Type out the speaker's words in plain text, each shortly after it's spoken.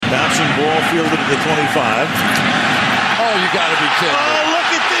Bouncing ball fielded at the 25. Oh, you got to be kidding me. Oh, look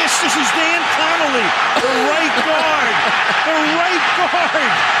at this. This is Dan Connolly, the right guard. The right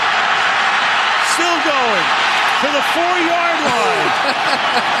guard. Still going to the 4-yard line.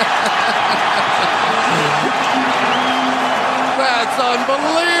 That's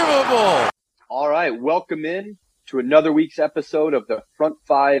unbelievable. All right, welcome in to another week's episode of the Front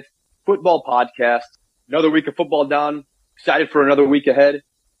 5 Football Podcast. Another week of football done. Excited for another week ahead.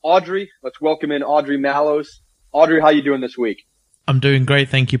 Audrey, let's welcome in Adri Mallows. Audrey, how you doing this week? I'm doing great,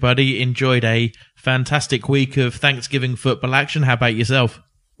 thank you, buddy. Enjoyed a fantastic week of Thanksgiving football action. How about yourself?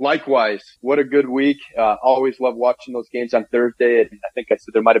 Likewise. What a good week. Always love watching those games on Thursday. And I think I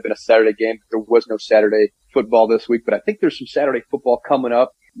said there might have been a Saturday game. There was no Saturday football this week, but I think there's some Saturday football coming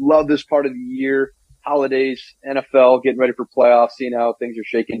up. Love this part of the year. Holidays, NFL, getting ready for playoffs, seeing how things are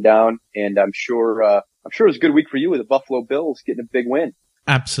shaking down. And I'm sure it was a good week for you with the Buffalo Bills getting a big win.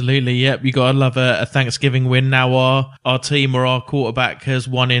 Absolutely, yep. You gotta love a Thanksgiving win. Now our team or our quarterback has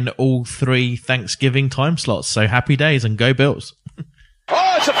won in all 3 Thanksgiving time slots. So happy days and go Bills.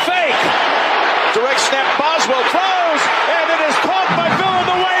 Oh, it's a fake. Direct snap. Boswell throws, and it is caught by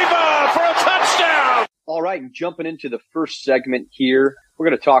Villanueva for a touchdown. All right, and jumping into the first segment here, we're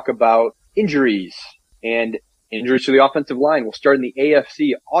going to talk about injuries and injuries to the offensive line. We'll start in the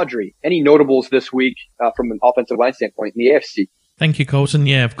AFC. Audrey, any notables this week from an offensive line standpoint in the AFC? Thank you, Colton.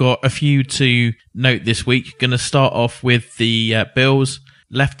 Yeah, I've got a few to note this week. Going to start off with the Bills.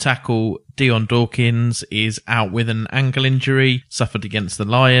 Left tackle Dion Dawkins is out with an ankle injury, suffered against the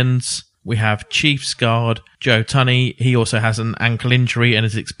Lions. We have Chiefs guard Joe Tunney. He also has an ankle injury and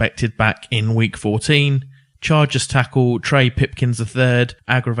is expected back in week 14. Chargers tackle Trey Pipkins III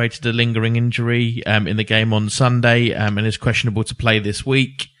aggravated a lingering injury in the game on Sunday and is questionable to play this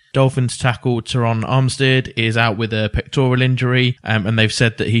week. Dolphins tackle Teron Armstead is out with a pectoral injury, and they've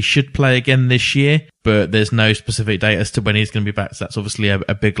said that he should play again this year, but there's no specific date as to when he's going to be back. So that's obviously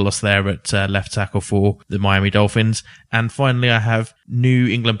a big loss there at left tackle for the Miami Dolphins. And finally, I have New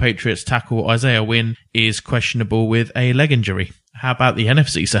England Patriots tackle Isaiah Wynn is questionable with a leg injury. How about the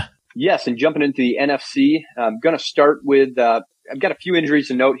NFC, sir? Yes, and jumping into the NFC, I'm going to start with, I've got a few injuries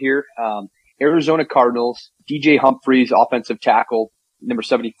to note here. Arizona Cardinals, DJ Humphries, offensive tackle, number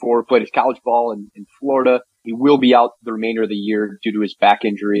 74, played his college ball in Florida. He will be out the remainder of the year due to his back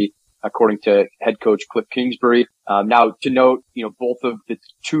injury, according to head coach Cliff Kingsbury. Now, to note, both of the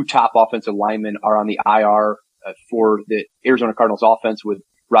 2 top offensive linemen are on the IR for the Arizona Cardinals offense, with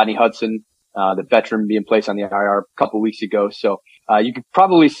Rodney Hudson, the veteran, being placed on the IR a couple of weeks ago. So you could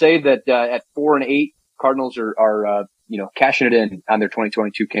probably say that at 4-8, Cardinals are cashing it in on their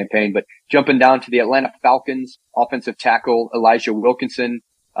 2022 campaign. But jumping down to the Atlanta Falcons, offensive tackle Elijah Wilkinson,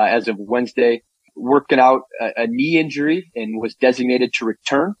 as of Wednesday, working out a knee injury and was designated to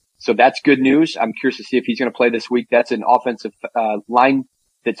return. So that's good news. I'm curious to see if he's going to play this week. That's an offensive line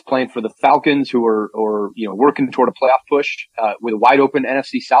that's playing for the Falcons, who are working toward a playoff push with a wide open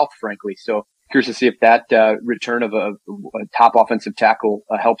NFC South, frankly. So curious to see if that return of a top offensive tackle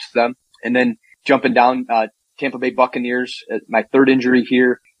helps them. And then jumping down, Tampa Bay Buccaneers, my third injury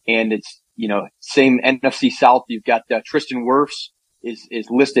here, and it's, same NFC South. You've got Tristan Wirfs is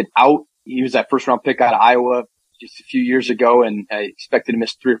listed out. He was that first round pick out of Iowa just a few years ago, and I expected to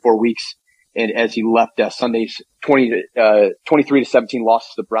miss 3 or 4 weeks. And as he left Sunday's 23-17 loss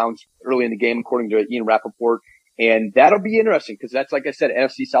to the Browns early in the game, according to Ian Rappaport. And that'll be interesting because that's, like I said,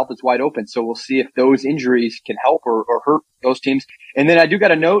 NFC South is wide open. So we'll see if those injuries can help or hurt those teams. And then I do got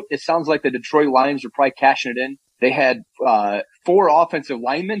to note, it sounds like the Detroit Lions are probably cashing it in. They had 4 offensive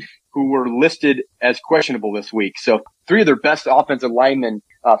linemen who were listed as questionable this week. So 3 of their best offensive linemen,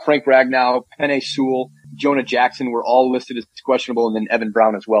 Frank Ragnow, Penei Sewell, Jonah Jackson, were all listed as questionable, and then Evan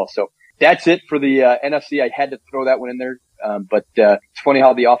Brown as well. So that's it for the NFC. I had to throw that one in there. But it's funny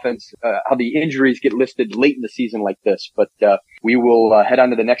how how the injuries get listed late in the season like this. But we will head on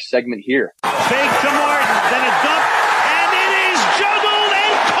to the next segment here. Fake to Martin, then a dump, and it is juggled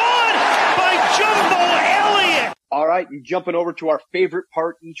and caught by Jumbo Elliott. All right, and jumping over to our favorite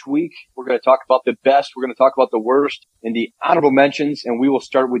part each week, we're going to talk about the best, we're going to talk about the worst, and the honorable mentions, and we will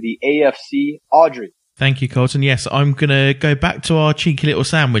start with the AFC. Audrey. Thank you, Colton. Yes, I'm going to go back to our cheeky little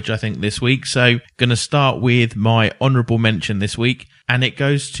sandwich, I think, this week. So going to start with my honourable mention this week, and it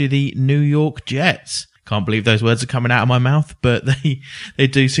goes to the New York Jets. Can't believe those words are coming out of my mouth, but they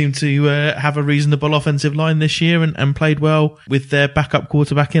do seem to have a reasonable offensive line this year and played well with their backup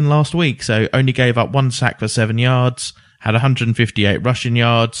quarterback in last week. So only gave up 1 sack for 7 yards, had 158 rushing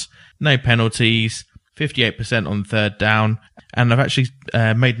yards, no penalties, 58% on third down. And I've actually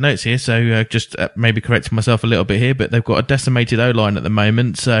made notes here, so just maybe correcting myself a little bit here, but they've got a decimated O-line at the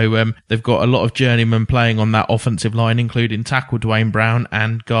moment, so they've got a lot of journeymen playing on that offensive line, including tackle Dwayne Brown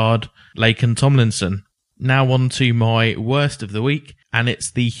and guard Laken Tomlinson. Now on to my worst of the week, and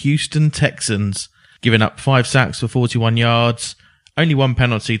it's the Houston Texans, giving up 5 sacks for 41 yards, only 1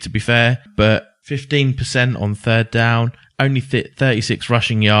 penalty to be fair, but 15% on third down, only 36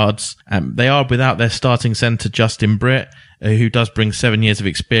 rushing yards. They are without their starting centre Justin Britt, who does bring 7 years of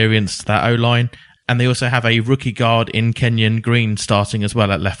experience to that O-line. And they also have a rookie guard in Kenyon Green starting as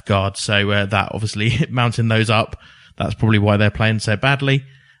well at left guard. So that obviously mounting those up, that's probably why they're playing so badly.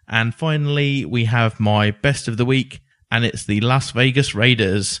 And finally, we have my best of the week, and it's the Las Vegas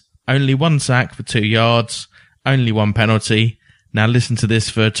Raiders. Only 1 sack for 2 yards, only 1 penalty. Now listen to this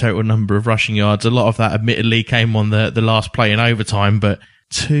for a total number of rushing yards. A lot of that admittedly came on the last play in overtime, but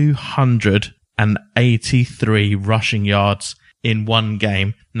 283 rushing yards in one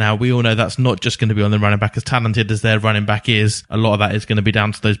game. Now we all know that's not just going to be on the running back. As talented as their running back is, a lot of that is going to be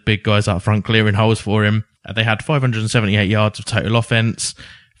down to those big guys up front clearing holes for him. They had 578 yards of total offense,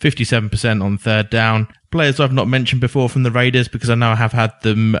 57% on third down. Players I've not mentioned before from the Raiders because I know I have had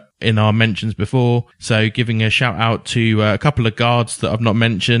them in our mentions before. So giving a shout out to a couple of guards that I've not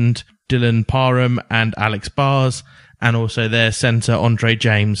mentioned, Dylan Parham and Alex Bars, and also their centre Andre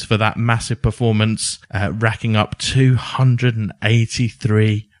James for that massive performance, racking up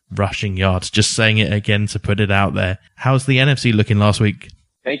 283 rushing yards. Just saying it again to put it out there. How's the NFC looking last week?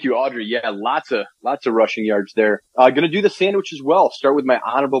 Thank you, Audrey. Yeah, lots of rushing yards there. Going to do the sandwich as well. Start with my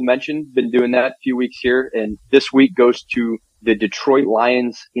honorable mention. Been doing that a few weeks here. And this week goes to the Detroit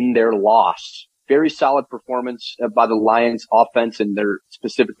Lions in their loss. Very solid performance by the Lions offense and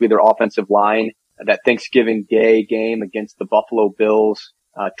specifically their offensive line. That Thanksgiving Day game against the Buffalo Bills,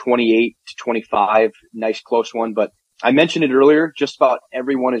 28-25. Nice close one, but I mentioned it earlier, just about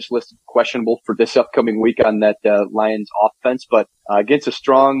everyone is listed questionable for this upcoming week on that Lions offense. But against a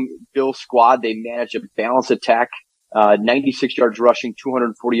strong Bills squad, they managed a balanced attack, 96 yards rushing,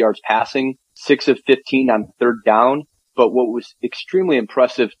 240 yards passing, 6 of 15 on third down. But what was extremely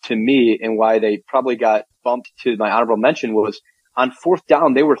impressive to me and why they probably got bumped to my honorable mention was on fourth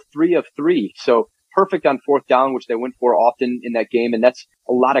down, they were 3 of 3. So perfect on fourth down, which they went for often in that game. And that's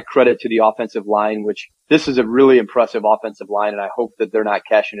a lot of credit to the offensive line, which this is a really impressive offensive line. And I hope that they're not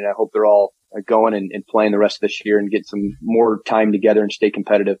cashing it. I hope they're all going and playing the rest of this year and get some more time together and stay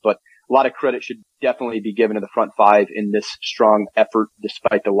competitive. But a lot of credit should definitely be given to the front five in this strong effort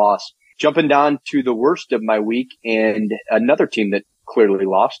despite the loss. Jumping down to the worst of my week and another team that clearly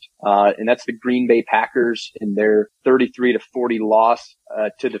lost, and that's the Green Bay Packers in their 33-40 loss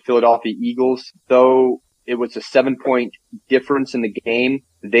to the Philadelphia Eagles. Though it was a 7-point difference in the game,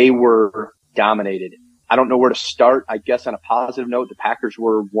 they were dominated. I don't know where to start. I guess on a positive note, the Packers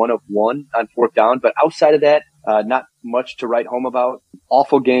were 1 of 1 on fourth down, but outside of that, not much to write home about.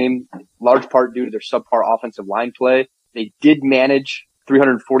 Awful game, large part due to their subpar offensive line play. They did manage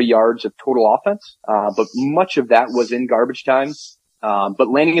 340 yards of total offense, but much of that was in garbage time. But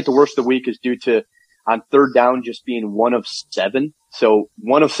landing at the worst of the week is due to on third down just being 1 of 7. So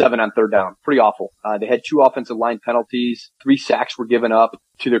 1 of 7 on third down. Pretty awful. They had 2 offensive line penalties. 3 sacks were given up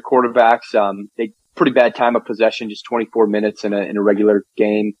to their quarterbacks. They pretty bad time of possession, just 24 minutes in a regular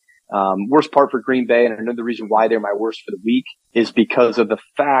game. Worst part for Green Bay, and another reason why they're my worst for the week is because of the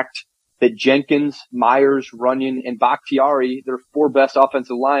fact that Jenkins, Myers, Runyon, and Bakhtiari, their 4 best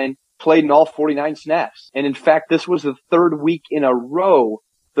offensive line, played in all 49 snaps. And in fact, this was the 3rd week in a row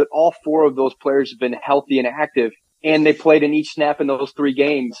that all 4 of those players have been healthy and active, and they played in each snap in those 3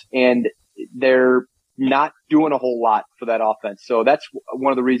 games, and they're not doing a whole lot for that offense. So that's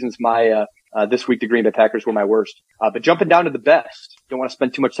one of the reasons my this week the Green Bay Packers were my worst. But jumping down to the best, don't want to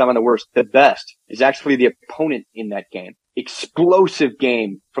spend too much time on the worst. The best is actually the opponent in that game. Explosive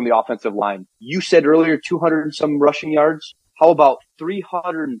game from the offensive line. You said earlier 200 and some rushing yards. How about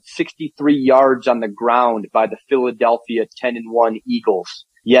 363 yards on the ground by the Philadelphia 10-1 Eagles?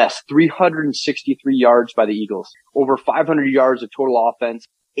 Yes, 363 yards by the Eagles. Over 500 yards of total offense,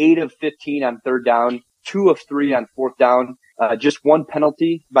 8 of 15 on third down, 2 of 3 on fourth down, just 1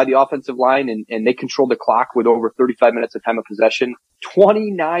 penalty by the offensive line, and they controlled the clock with over 35 minutes of time of possession.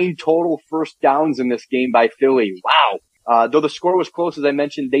 29 total first downs in this game by Philly. Wow. Though the score was close, as I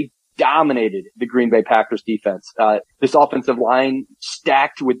mentioned, they dominated the Green Bay Packers defense. This offensive line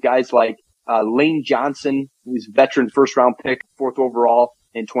stacked with guys like Lane Johnson, who's a veteran first-round pick, 4th overall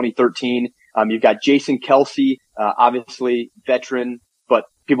in 2013. You've got Jason Kelsey, obviously veteran, but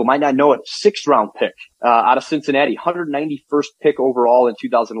people might not know it, 6th-round pick out of Cincinnati, 191st pick overall in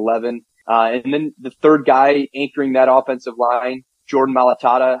 2011. And then the third guy anchoring that offensive line, Jordan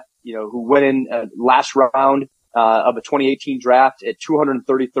Malatata, who went in last round of a 2018 draft at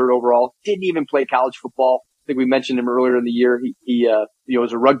 233rd overall. Didn't even play college football. I think we mentioned him earlier in the year. He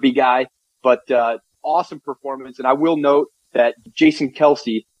was a rugby guy, but awesome performance. And I will note that Jason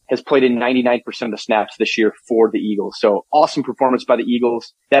Kelsey has played in 99% of the snaps this year for the Eagles. So awesome performance by the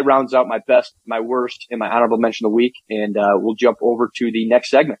Eagles. That rounds out my best, my worst, and my honorable mention of the week. And we'll jump over to the next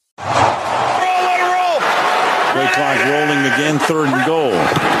segment. Roll. Play clock rolling again, 3rd and goal.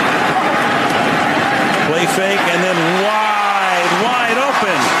 Play fake, and then wide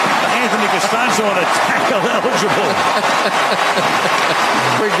open. Anthony Costanzo on a tackle eligible.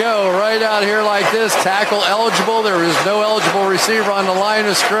 We go right out here like this, tackle eligible. There is no eligible receiver on the line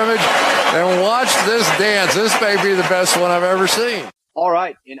of scrimmage. And watch this dance. This may be the best one I've ever seen. All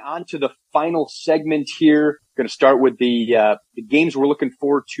right, and on to the final segment here. Going to start with the games we're looking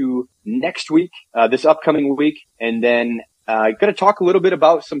forward to next week, this upcoming week, and then going to talk a little bit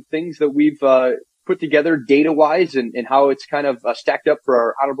about some things that we've put together data-wise and how it's kind of stacked up for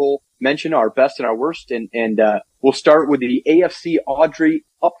our honorable mention, our best and our worst. And we'll start with the AFC. Audrey,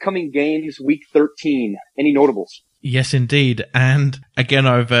 upcoming games, week 13. Any notables? Yes, indeed. And again,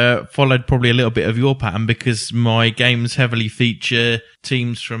 I've followed probably a little bit of your pattern because my games heavily feature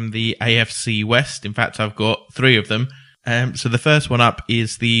teams from the AFC West. In fact, I've got 3 of them. So the first one up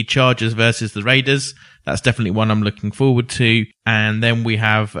is the Chargers versus the Raiders. That's definitely one I'm looking forward to. And then we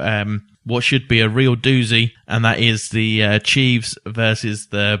have what should be a real doozy, and that is the Chiefs versus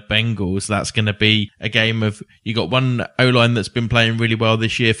the Bengals. That's going to be a game of, you got one O-line that's been playing really well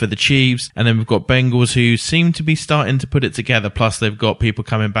this year for the Chiefs, and then we've got Bengals who seem to be starting to put it together, plus they've got people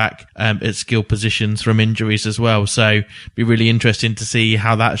coming back at skill positions from injuries as well. So be really interesting to see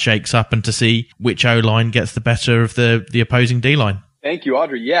how that shakes up and to see which O-line gets the better of the opposing D-line. Thank you,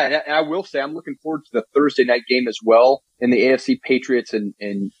 Audrey. Yeah, and I will say I'm looking forward to the Thursday night game as well in the AFC Patriots and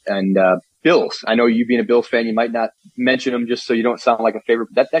Bills. I know you being a Bills fan, you might not mention them just so you don't sound like a favorite,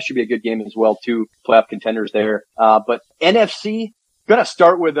 but that should be a good game as well too. Playoff contenders there. But NFC, gonna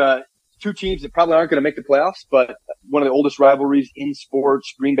start with 2 teams that probably aren't going to make the playoffs, but one of the oldest rivalries in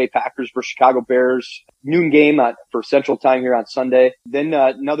sports, Green Bay Packers versus Chicago Bears, noon game for Central Time here on Sunday. Then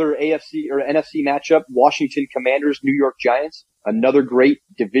another AFC or NFC matchup, Washington Commanders, New York Giants. Another great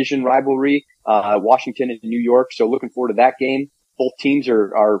division rivalry, Washington and New York. So looking forward to that game. Both teams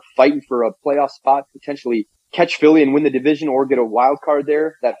are fighting for a playoff spot, potentially catch Philly and win the division or get a wild card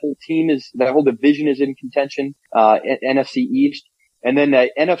there. That whole division is in contention, NFC East. And then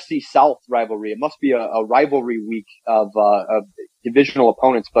the NFC South rivalry. It must be a rivalry week of divisional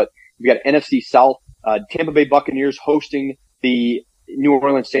opponents, but we got NFC South, Tampa Bay Buccaneers hosting the New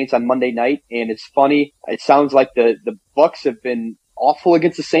Orleans Saints on Monday night. And it's funny. It sounds like the Bucs have been awful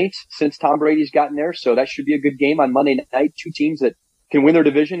against the Saints since Tom Brady's gotten there. So that should be a good game on Monday night. 2 teams that can win their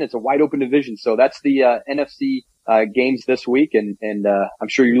division. It's a wide open division. So that's the NFC games this week. And I'm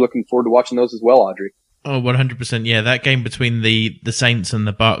sure you're looking forward to watching those as well, Audrey. Oh, 100%. Yeah, that game between the Saints and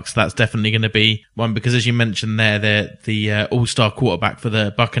the Bucs, that's definitely going to be one because, as you mentioned there, the all-star quarterback for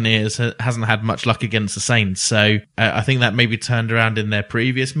the Buccaneers hasn't had much luck against the Saints. So I think that maybe turned around in their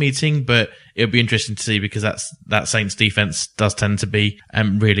previous meeting, but it'll be interesting to see because that Saints defense does tend to be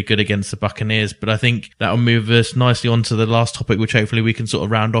really good against the Buccaneers. But I think that'll move us nicely on to the last topic, which hopefully we can sort of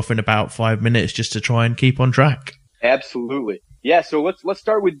round off in about 5 minutes just to try and keep on track. Absolutely. Yeah, so let's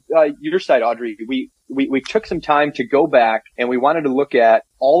start with your side, Audrey. We took some time to go back and we wanted to look at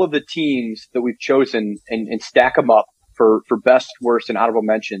all of the teams that we've chosen and stack them up for best, worst, and honorable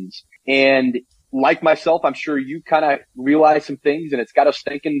mentions. And like myself, I'm sure you kind of realize some things, and it's got us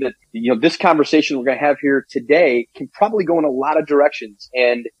thinking that, this conversation we're going to have here today can probably go in a lot of directions.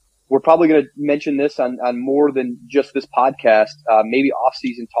 And we're probably going to mention this on more than just this podcast, maybe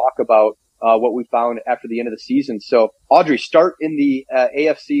off-season talk about what we found after the end of the season. So, Audrey, start in the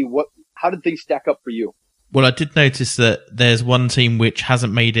AFC. How did things stack up for you? Well, I did notice that there's one team which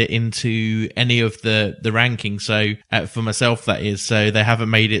hasn't made it into any of the rankings. So, for myself, that is. So, they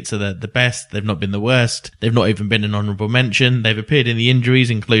haven't made it to the best. They've not been the worst. They've not even been an honourable mention. They've appeared in the injuries,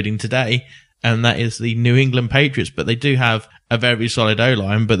 including today. And that is the New England Patriots. But they do have a very solid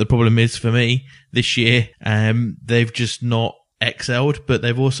O-line. But the problem is, for me, this year, they've just not excelled, but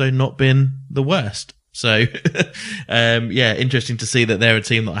they've also not been the worst. So, yeah, interesting to see that they're a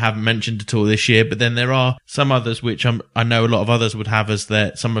team that I haven't mentioned at all this year. But then there are some others which I know a lot of others would have as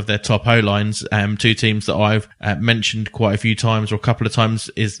some of their top O-lines. Two teams that I've mentioned quite a few times, or a couple of times,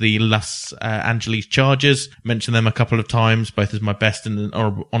 is the Los Angeles Chargers. Mentioned them a couple of times, both as my best and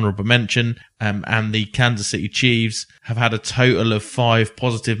an honorable mention. And the Kansas City Chiefs have had a total of 5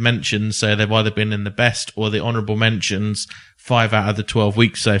 positive mentions. So they've either been in the best or the honorable mentions 5 out of the 12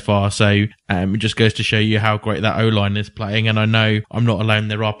 weeks so far. So it just goes to show you how great that O-line is playing. And I know I'm not alone.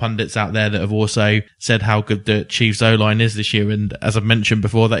 There are pundits out there that have also said how good the Chiefs O-line is this year. And as I've mentioned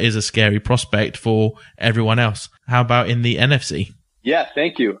before, that is a scary prospect for everyone else. How about in the NFC? Yeah,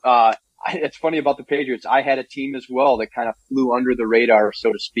 thank you. It's funny about the Patriots. I had a team as well that kind of flew under the radar,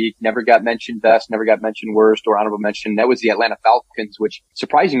 so to speak. Never got mentioned best, never got mentioned worst or honorable mention. That was the Atlanta Falcons, which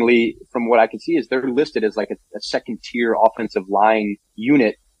surprisingly, from what I can see, is they're listed as like a second tier offensive line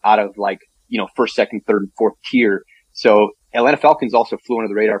unit out of like, first, second, third, and fourth tier. So Atlanta Falcons also flew under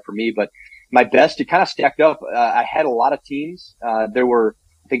the radar for me, but my best, it kind of stacked up. I had a lot of teams. There were,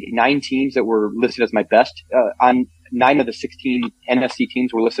 I think, 9 teams that were listed as my best, on 9 of the 16 NFC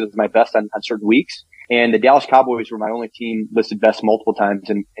teams were listed as my best on certain weeks. And the Dallas Cowboys were my only team listed best multiple times.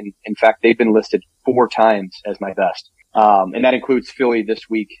 And in fact, they've been listed 4 times as my best. And that includes Philly this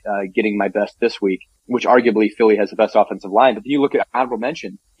week, getting my best this week, which arguably Philly has the best offensive line. But then you look at honorable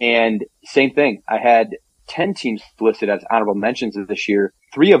mention and same thing. I had 10 teams listed as honorable mentions this year.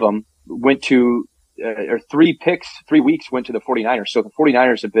 3 of them went to, or 3 weeks went to the 49ers. So the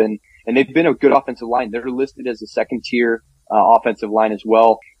 49ers they've been a good offensive line. They're listed as a second tier offensive line as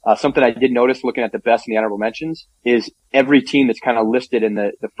well. Something I did notice looking at the best and the honorable mentions is every team that's kind of listed in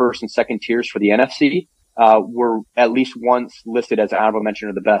the first and second tiers for the NFC were at least once listed as an honorable mention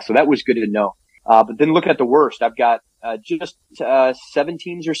or the best. So that was good to know. But then looking at the worst, I've got just 7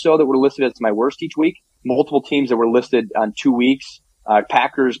 teams or so that were listed as my worst each week. Multiple teams that were listed on 2 weeks.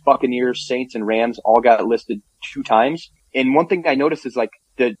 Packers, Buccaneers, Saints, and Rams all got listed 2 times. And one thing I noticed is like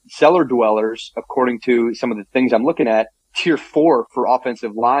the cellar dwellers, according to some of the things I'm looking at, tier 4 for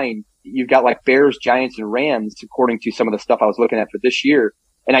offensive line, you've got like Bears, Giants, and Rams, according to some of the stuff I was looking at for this year.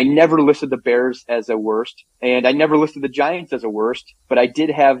 And I never listed the Bears as a worst, and I never listed the Giants as a worst, but I did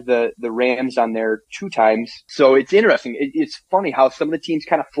have the Rams on there 2 times. So it's interesting. It's funny how some of the teams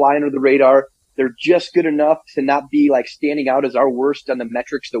kind of fly under the radar. They're just good enough to not be like standing out as our worst on the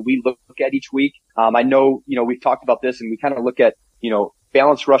metrics that we look at each week. I know, we've talked about this and we kind of look at,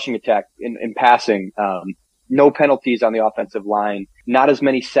 balanced rushing attack in passing, no penalties on the offensive line, not as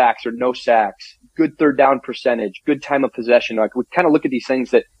many sacks or no sacks, good third down percentage, good time of possession. Like we kind of look at these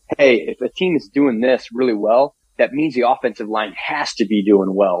things that, hey, if a team is doing this really well, that means the offensive line has to be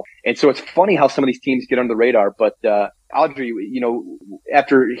doing well. And so it's funny how some of these teams get under the radar, but, Audrey,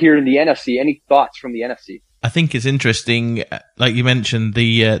 after hearing the NFC, any thoughts from the NFC? I think it's interesting, like you mentioned,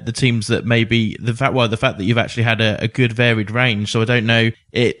 the teams that maybe the fact that you've actually had a good varied range. So I don't know.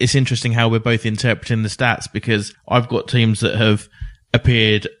 It's interesting how we're both interpreting the stats, because I've got teams that have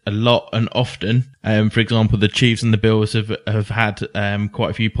appeared a lot and often. For example, the Chiefs and the Bills have had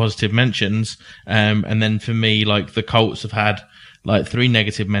quite a few positive mentions. And then for me, like the Colts have had like 3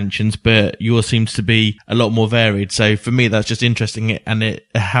 negative mentions, but yours seems to be a lot more varied. So for me, that's just interesting, and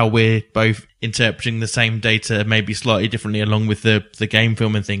how we're both interpreting the same data maybe slightly differently along with the game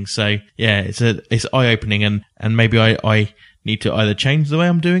film and things. So yeah, it's eye opening, and maybe I need to either change the way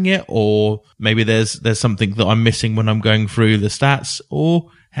I'm doing it, or maybe there's something that I'm missing when I'm going through the stats,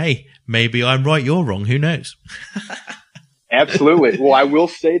 or hey, maybe I'm right, you're wrong. Who knows? Absolutely. Well, I will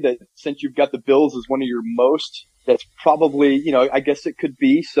say that since you've got the Bills as one of your most, that's probably, I guess it could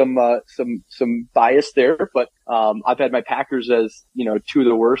be some bias there, but, I've had my Packers as, 2 of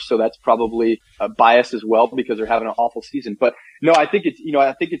the worst. So that's probably a bias as well because they're having an awful season. But no, I think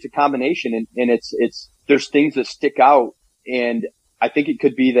it's a combination, and there's things that stick out. And I think it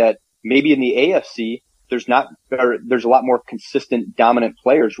could be that maybe in the AFC, there's a lot more consistent dominant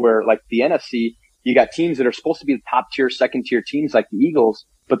players, where like the NFC, you got teams that are supposed to be the top tier, second tier teams like the Eagles,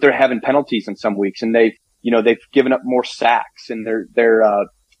 but they're having penalties in some weeks, and they've given up more sacks, and they're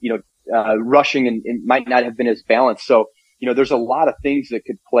rushing and might not have been as balanced. So, there's a lot of things that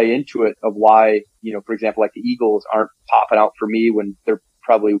could play into it of why, for example, like the Eagles aren't popping out for me when they're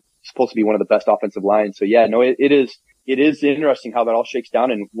probably supposed to be one of the best offensive lines. So yeah, no, it is interesting how that all shakes down,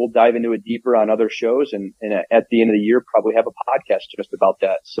 and we'll dive into it deeper on other shows, and at the end of the year, probably have a podcast just about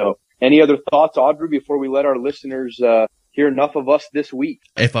that. So any other thoughts, Audrey, before we let our listeners, hear enough of us this week?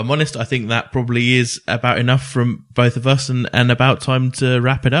 If I'm honest, I think that probably is about enough from both of us, and about time to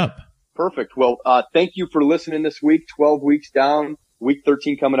wrap it up. Perfect. Well, thank you for listening this week. 12 weeks down. week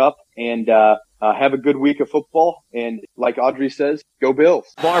 13 coming up, and have a good week of football. And like Audrey says, go Bills.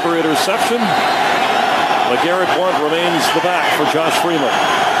 Barber interception. LeGarrette Blount remains the back for Josh Freeman.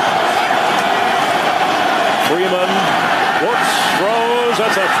 Freeman looks, throws.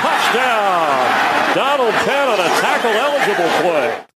 That's a touchdown. Donald Penn on a tackle-eligible play.